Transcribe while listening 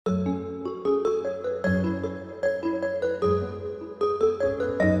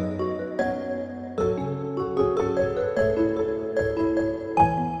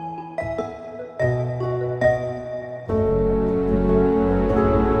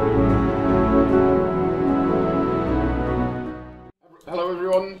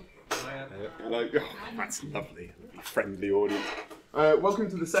That's lovely. Friendly audience. Welcome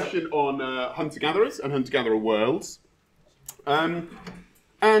to the session on hunter-gatherers and hunter-gatherer worlds. And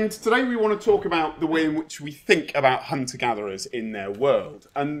today we want to talk about the way in which we think about hunter-gatherers in their world,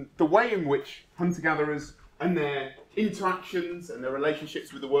 and the way in which hunter-gatherers and their interactions and their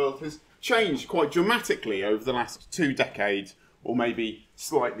relationships with the world has changed quite dramatically over the last 2 decades, or maybe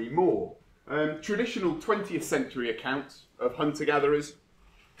slightly more. Traditional 20th century accounts of hunter-gatherers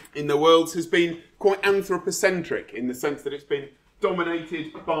in the world has been quite anthropocentric, in the sense that it's been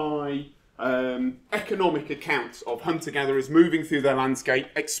dominated by economic accounts of hunter-gatherers moving through their landscape,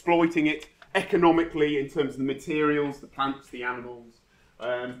 exploiting it economically in terms of the materials, the plants, the animals,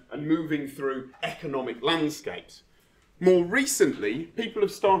 and moving through economic landscapes. More recently, people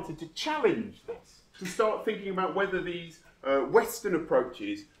have started to challenge this, to start thinking about whether these Western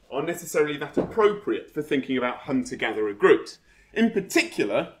approaches are necessarily that appropriate for thinking about hunter-gatherer groups. In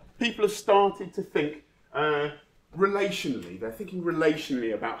particular, people have started to think relationally. They're thinking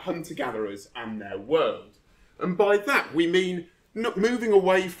relationally about hunter-gatherers and their world. And by that, we mean moving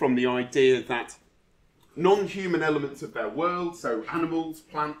away from the idea that non-human elements of their world, so animals,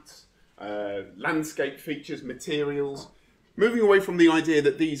 plants, landscape features, materials, moving away from the idea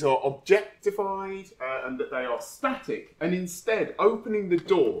that these are objectified and that they are static, and instead opening the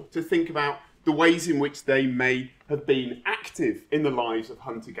door to think about the ways in which they may have been active in the lives of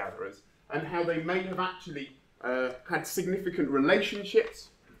hunter-gatherers, and how they may have actually had significant relationships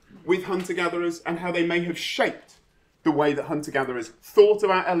with hunter-gatherers, and how they may have shaped the way that hunter-gatherers thought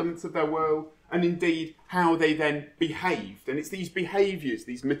about elements of their world, and indeed how they then behaved. And it's these behaviours,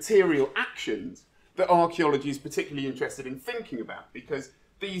 these material actions, that archaeology is particularly interested in thinking about, because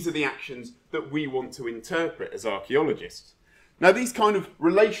these are the actions that we want to interpret as archaeologists. Now, these kind of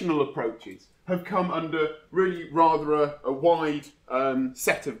relational approaches have come under really rather a wide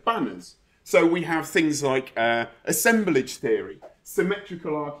set of banners. So we have things like assemblage theory,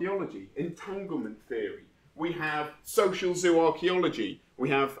 symmetrical archaeology, entanglement theory. We have social zooarchaeology. We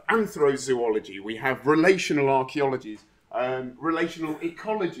have anthrozoology. We have relational archaeologies, relational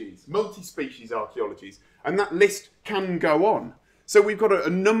ecologies, multispecies archaeologies, and that list can go on. So we've got a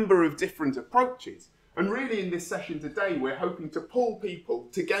number of different approaches. And really in this session today, we're hoping to pull people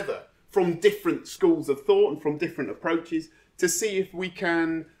together from different schools of thought and from different approaches to see if we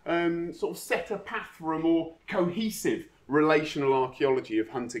can sort of set a path for a more cohesive relational archaeology of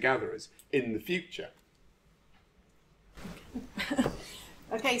hunter-gatherers in the future.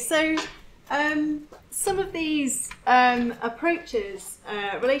 Okay, so some of these approaches,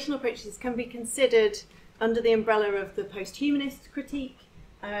 relational approaches, can be considered under the umbrella of the post-humanist critique,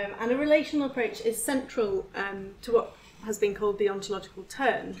 and a relational approach is central to what has been called the ontological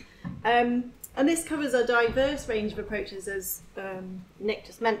turn. And this covers a diverse range of approaches, as Nick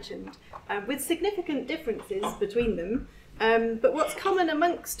just mentioned, with significant differences between them. But what's common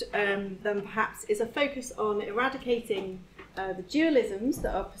amongst them, perhaps, is a focus on eradicating the dualisms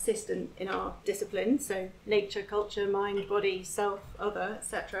that are persistent in our discipline, so nature, culture, mind, body, self, other,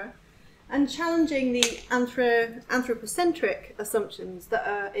 etc., and challenging the anthropocentric assumptions that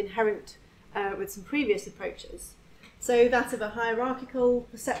are inherent with some previous approaches. So that of a hierarchical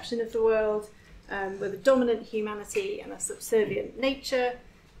perception of the world, with a dominant humanity and a subservient nature,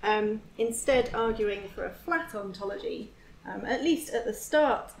 instead arguing for a flat ontology, at least at the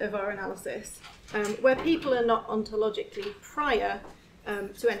start of our analysis, where people are not ontologically prior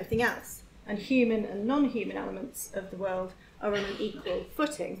to anything else, and human and non-human elements of the world are on an equal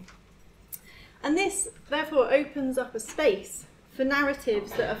footing. And this, therefore, opens up a space for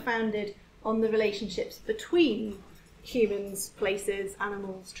narratives that are founded on the relationships between humans, places,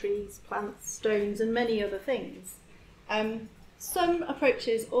 animals, trees, plants, stones, and many other things. Some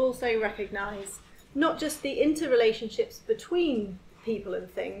approaches also recognise not just the interrelationships between people and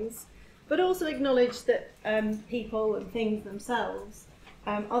things, but also acknowledge that people and things themselves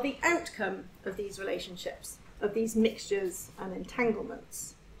are the outcome of these relationships, of these mixtures and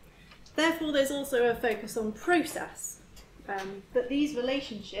entanglements. Therefore, there's also a focus on process, that these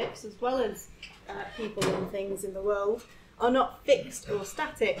relationships, as well as people and things in the world, are not fixed or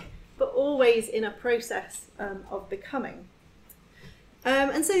static, but always in a process of becoming.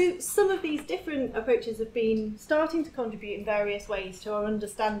 And so some of these different approaches have been starting to contribute in various ways to our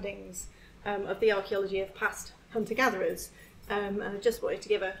understandings of the archaeology of past hunter-gatherers. And I just wanted to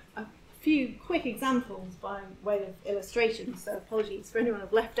give a few quick examples by way of illustration, so apologies for anyone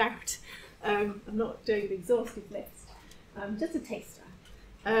I've left out. I'm not doing the exhaustive list, just a taster.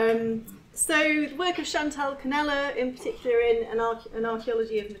 So the work of Chantal Canella, in particular in an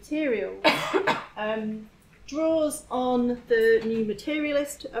archaeology of materials, draws on the new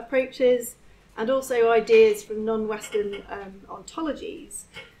materialist approaches and also ideas from non-Western ontologies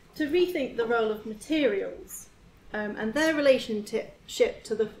to rethink the role of materials and their relationship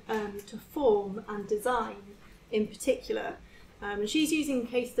to form and design in particular. And she's using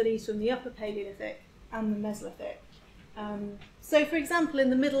case studies from the Upper Paleolithic and the Mesolithic. So, for example, in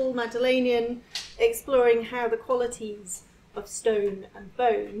the Middle Magdalenian, exploring how the qualities of stone and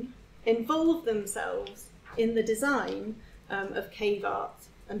bone involve themselves in the design of cave art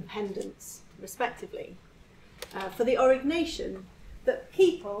and pendants, respectively. For the Aurignacian, that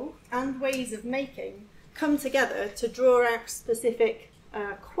people and ways of making come together to draw out specific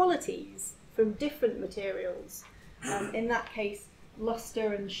qualities from different materials, in that case,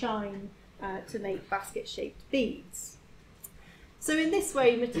 luster and shine to make basket-shaped beads. So in this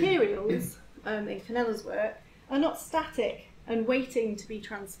way, materials, in Canella's work, are not static and waiting to be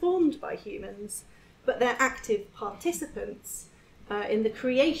transformed by humans, but they're active participants in the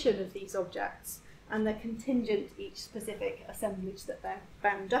creation of these objects, and they're contingent each specific assemblage that they're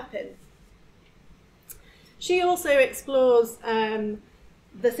bound up in. She also explores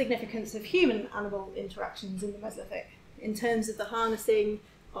the significance of human-animal interactions in the Mesolithic in terms of the harnessing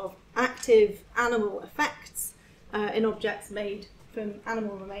of active animal effects in objects made from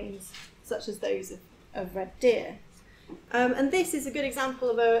animal remains, such as those of red deer. And this is a good example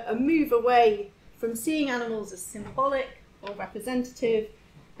of a move away from seeing animals as symbolic or representative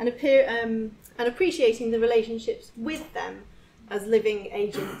and appreciating the relationships with them as living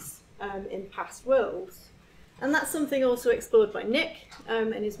agents in past worlds. And that's something also explored by Nick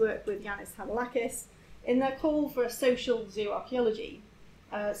in his work with Yanis Hamalakis in their call for a social zooarchaeology.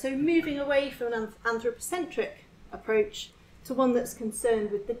 So moving away from an anthropocentric approach to one that's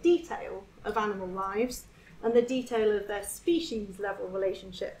concerned with the detail of animal lives and the detail of their species-level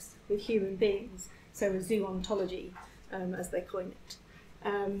relationships with human beings, so a zooarchaeology, as they coin it.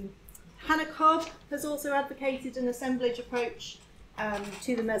 Hannah Cobb has also advocated an assemblage approach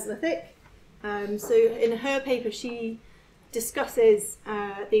to the Mesolithic. So in her paper, she discusses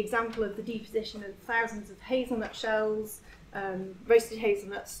the example of the deposition of thousands of hazelnut shells, roasted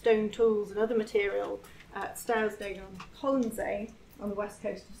hazelnut, stone tools and other material at Stoursdale on Colonsay on the west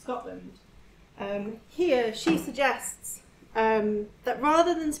coast of Scotland. Here she suggests that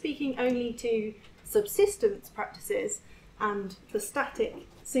rather than speaking only to subsistence practices and the static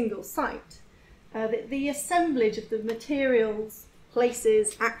single site, that the assemblage of the materials,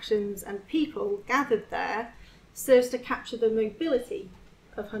 places, actions and people gathered there serves to capture the mobility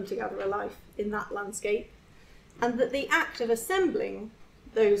of hunter-gatherer life in that landscape, and that the act of assembling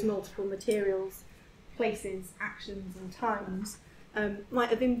those multiple materials, places, actions and times might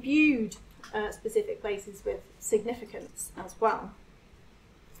have imbued specific places with significance as well.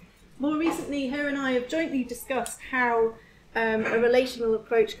 More recently, her and I have jointly discussed how a relational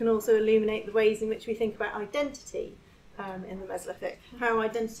approach can also illuminate the ways in which we think about identity in the Mesolithic, how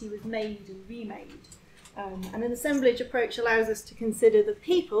identity was made and remade. And an assemblage approach allows us to consider the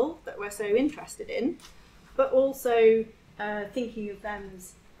people that we're so interested in, but also thinking of them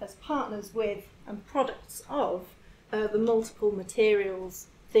as partners with and products of the multiple materials,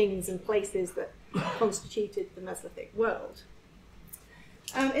 things and places that constituted the Mesolithic world.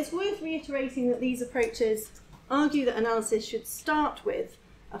 It's worth reiterating that these approaches argue that analysis should start with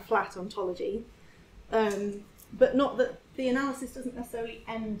a flat ontology, but not that the analysis doesn't necessarily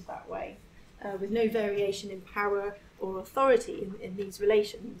end that way, with no variation in power or authority in these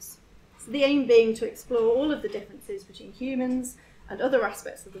relations. So the aim being to explore all of the differences between humans and other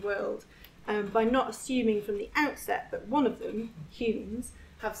aspects of the world by not assuming from the outset that one of them, humans,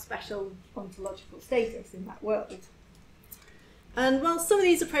 have special ontological status in that world. And while some of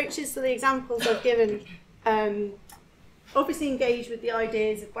these approaches to the examples I've given obviously engage with the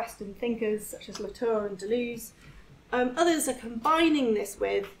ideas of Western thinkers such as Latour and Deleuze, others are combining this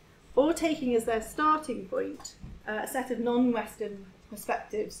with, or taking as their starting point, a set of non-Western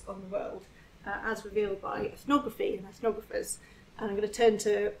perspectives on the world, as revealed by ethnography and ethnographers. And I'm going to turn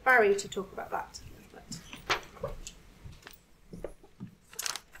to Barry to talk about that.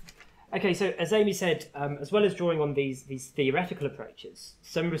 Okay, so as Amy said, as well as drawing on these theoretical approaches,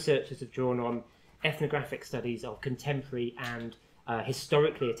 some researchers have drawn on ethnographic studies of contemporary and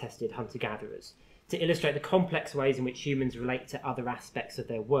historically attested hunter-gatherers to illustrate the complex ways in which humans relate to other aspects of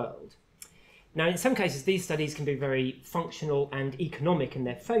their world. Now, in some cases, these studies can be very functional and economic in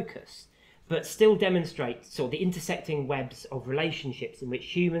their focus, but still demonstrate sort of the intersecting webs of relationships in which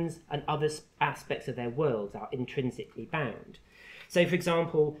humans and other aspects of their world are intrinsically bound. So, for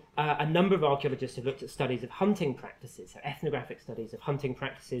example, a number of archaeologists have looked at studies of hunting practices, so ethnographic studies of hunting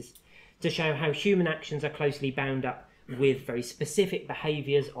practices, to show how human actions are closely bound up with very specific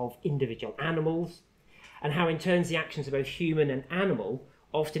behaviours of individual animals, and how in turn the actions of both human and animal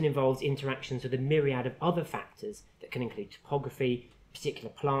often involves interactions with a myriad of other factors that can include topography, particular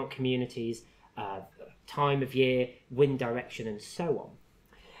plant communities, time of year, wind direction, and so on.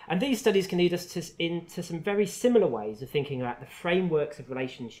 And these studies can lead us into some very similar ways of thinking about the frameworks of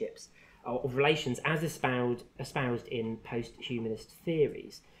relationships, of relations as espoused in post-humanist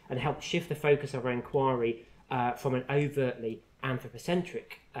theories, and help shift the focus of our inquiry from an overtly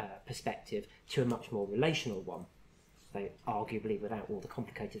anthropocentric perspective to a much more relational one, though arguably without all the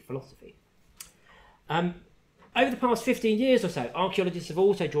complicated philosophy. Over the past 15 years or so, archaeologists have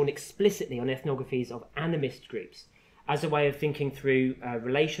also drawn explicitly on ethnographies of animist groups as a way of thinking through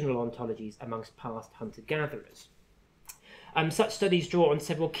relational ontologies amongst past hunter-gatherers. Such studies draw on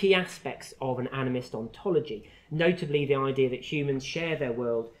several key aspects of an animist ontology, notably the idea that humans share their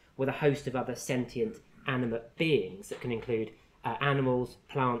world with a host of other sentient animate beings that can include animals,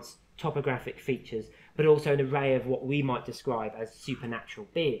 plants, topographic features, but also an array of what we might describe as supernatural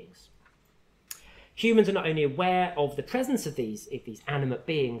beings. Humans are not only aware of the presence of these animate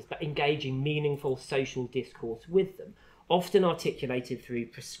beings, but engage in meaningful social discourse with them, often articulated through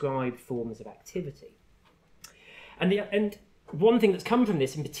prescribed forms of activity. And one thing that's come from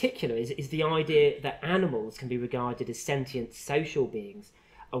this in particular is the idea that animals can be regarded as sentient social beings,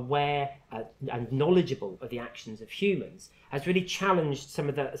 aware and knowledgeable of the actions of humans, has really challenged some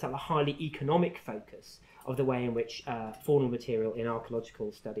of the sort of highly economic focus of the way in which faunal material in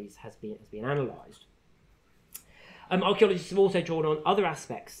archaeological studies has been analysed. Archaeologists have also drawn on other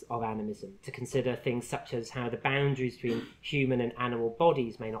aspects of animism to consider things such as how the boundaries between human and animal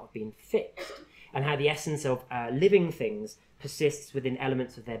bodies may not have been fixed, and how the essence of living things persists within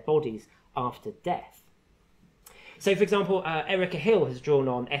elements of their bodies after death. So, for example, Erica Hill has drawn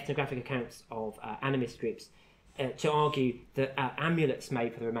on ethnographic accounts of animist groups to argue that amulets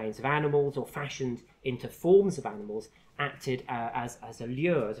made for the remains of animals or fashioned into forms of animals acted as a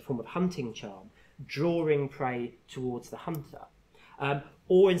lure, as a form of hunting charm, drawing prey towards the hunter.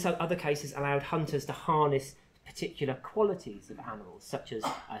 Or in some other cases allowed hunters to harness particular qualities of animals, such as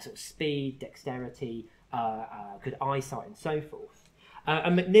sort of speed, dexterity, good eyesight, and so forth.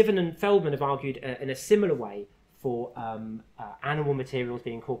 And McNiven and Feldman have argued in a similar way for animal materials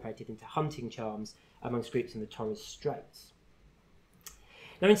being incorporated into hunting charms amongst groups in the Torres Straits.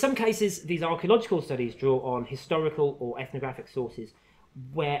 Now, in some cases, these archaeological studies draw on historical or ethnographic sources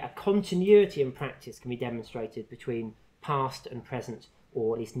where a continuity in practice can be demonstrated between past and present,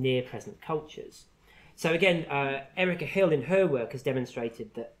 or at least near-present cultures. So again, Erica Hill in her work has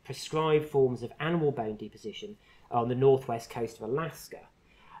demonstrated that prescribed forms of animal bone deposition on the northwest coast of Alaska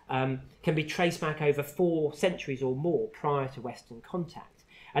can be traced back over 4 centuries or more prior to Western contact.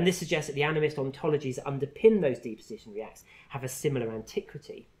 And this suggests that the animist ontologies that underpin those deposition acts have a similar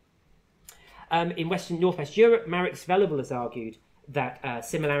antiquity. In northwest Europe, Marek Zvelebel has argued that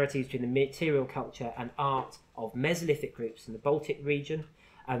similarities between the material culture and art of Mesolithic groups in the Baltic region,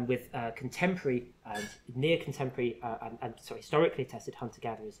 and with contemporary and near-contemporary and historically attested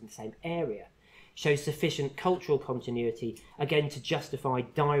hunter-gatherers in the same area, shows sufficient cultural continuity, again, to justify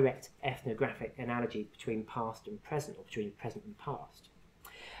direct ethnographic analogy between past and present, or between present and past.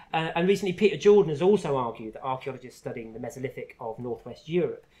 And recently, Peter Jordan has also argued that archaeologists studying the Mesolithic of northwest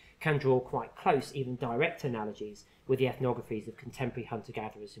Europe can draw quite close, even direct analogies with the ethnographies of contemporary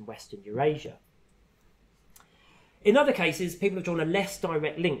hunter-gatherers in Western Eurasia. In other cases, people have drawn a less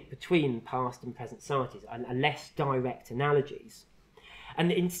direct link between past and present societies, and less direct analogies.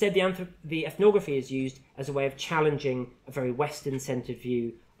 And instead, the ethnography is used as a way of challenging a very Western-centred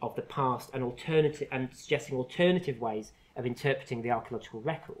view of the past and suggesting alternative ways of interpreting the archaeological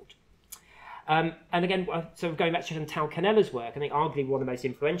record. And again, so going back to Chantal Canella's work, I think arguably one of the most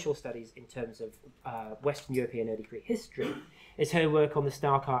influential studies in terms of Western European early prehistory is her work on the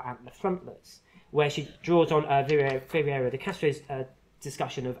Starkar antler frontlets, where she draws on Vieira de Castro's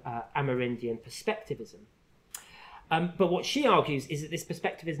discussion of Amerindian perspectivism. But what she argues is that this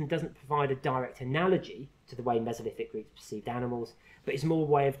perspectivism doesn't provide a direct analogy to the way Mesolithic groups perceived animals, but is more a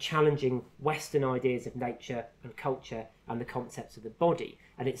way of challenging Western ideas of nature and culture and the concepts of the body.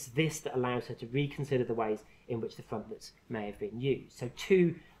 And it's this that allows her to reconsider the ways in which the frontlets may have been used. So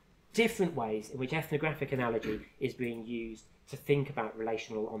 2 different ways in which ethnographic analogy is being used to think about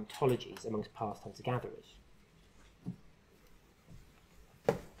relational ontologies amongst past hunter-gatherers.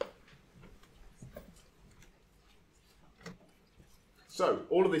 So,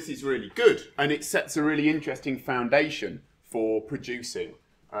 all of this is really good, and it sets a really interesting foundation for producing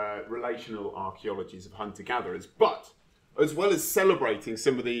relational archaeologies of hunter-gatherers. But as well as celebrating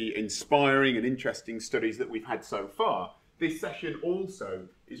some of the inspiring and interesting studies that we've had so far, this session also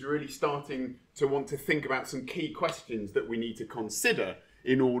is really starting to want to think about some key questions that we need to consider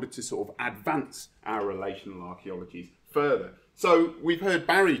in order to sort of advance our relational archaeologies further. So we've heard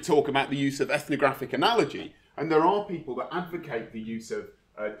Barry talk about the use of ethnographic analogy, and there are people that advocate the use of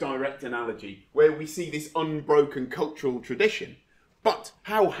direct analogy where we see this unbroken cultural tradition. But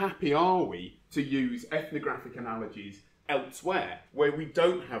how happy are we to use ethnographic analogies elsewhere where we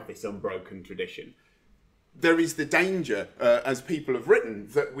don't have this unbroken tradition? There is the danger, as people have written,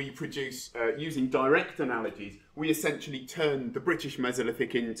 that we produce, using direct analogies, we essentially turn the British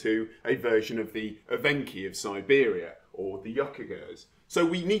Mesolithic into a version of the Evenki of Siberia or the Yucca-Gurs. So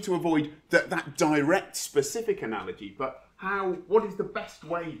we need to avoid that direct specific analogy, but what is the best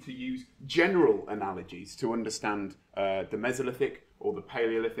way to use general analogies to understand the Mesolithic or the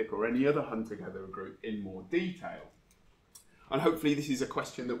Paleolithic or any other hunter-gatherer group in more detail? And hopefully this is a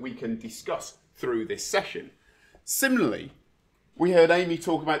question that we can discuss through this session. Similarly, we heard Amy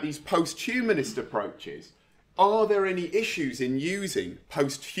talk about these post-humanist approaches. Are there any issues in using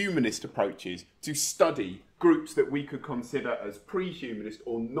post-humanist approaches to study groups that we could consider as pre-humanist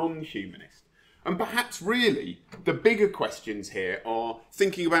or non-humanist? And perhaps really the bigger questions here are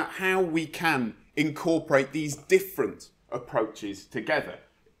thinking about how we can incorporate these different approaches together.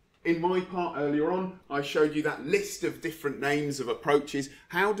 In my part earlier on, I showed you that list of different names of approaches.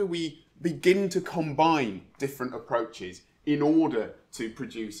 How do we begin to combine different approaches in order to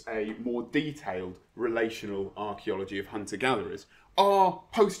produce a more detailed relational archaeology of hunter-gatherers? Are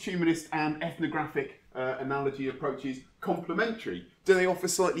post-humanist and ethnographic analogy approaches complementary? Do they offer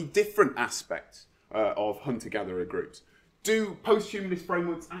slightly different aspects of hunter-gatherer groups? Do post-humanist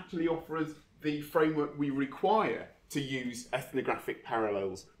frameworks actually offer us the framework we require to use ethnographic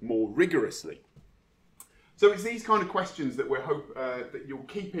parallels more rigorously? So it's these kind of questions that we hope that you'll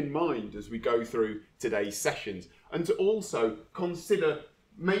keep in mind as we go through today's sessions, and to also consider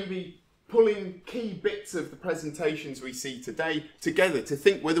maybe pulling key bits of the presentations we see today together to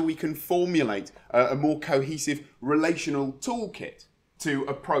think whether we can formulate a more cohesive relational toolkit to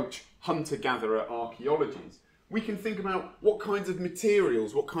approach hunter-gatherer archaeologies. We can think about what kinds of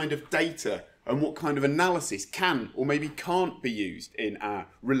materials, what kind of data, and what kind of analysis can or maybe can't be used in our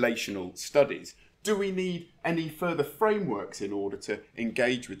relational studies. Do we need any further frameworks in order to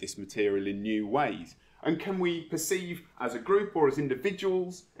engage with this material in new ways? And can we perceive as a group or as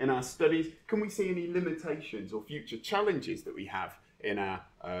individuals in our studies, can we see any limitations or future challenges that we have in our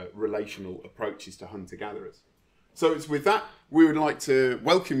relational approaches to hunter-gatherers? So it's with that, we would like to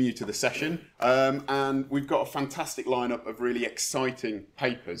welcome you to the session, and we've got a fantastic lineup of really exciting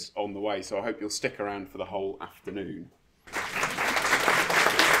papers on the way, so I hope you'll stick around for the whole afternoon.